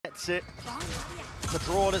gets it. The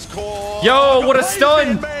draw is called. Yo, what a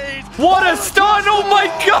stun! What a stun! Oh my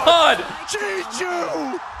god!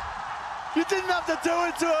 Juju! You didn't have to do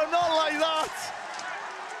it to him, not like that.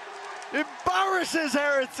 Embarrasses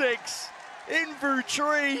Heretics in through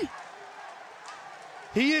tree.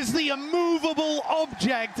 He is the immovable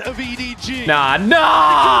object of EDG. Nah.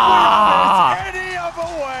 Any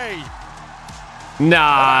other way.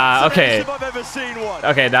 Nah, okay. If I've ever seen one.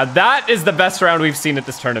 Okay, now that is the best round we've seen at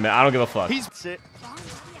this tournament. I don't give a fuck. He's it.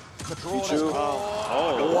 The draw is called.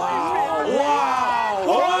 Oh, Wow. Wow.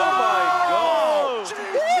 Oh my god. Juju.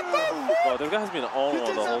 Bro, this guy has been on You the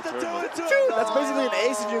didn't whole have to do tournament. it to him. That's basically an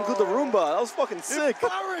ace if you include the Roomba. That was fucking sick.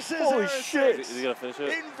 Embarrasses Holy Heretics. shit. Is he gonna finish it?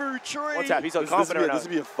 In through tree. One tap. He's so confident right now. This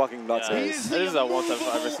would be a fucking nuts Yeah. ace. This is the one time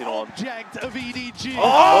I've ever seen one. Object of EDG.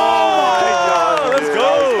 Oh, let's dude, go.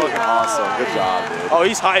 That was fucking awesome. Good job, dude. Oh,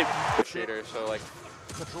 he's hype. Shader, so like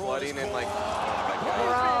The draw flooding is and like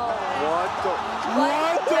What the?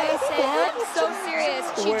 What did I say? I'm so serious.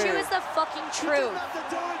 Chichu is the fucking truth.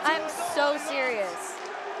 I'm so serious.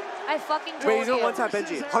 I fucking told Wait, he's you. on one tap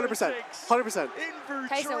Benji. 100%. 100%.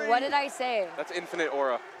 Tyson, what did I say? that's infinite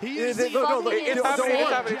aura. He Yeah, is no, the no, look, fucking It's happening, insane.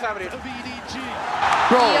 it's happening, it's happening. of EDG.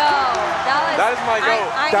 Bro, Yo, that That is my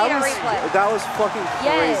goat. I that need was a replay. that was fucking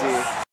Yes. crazy.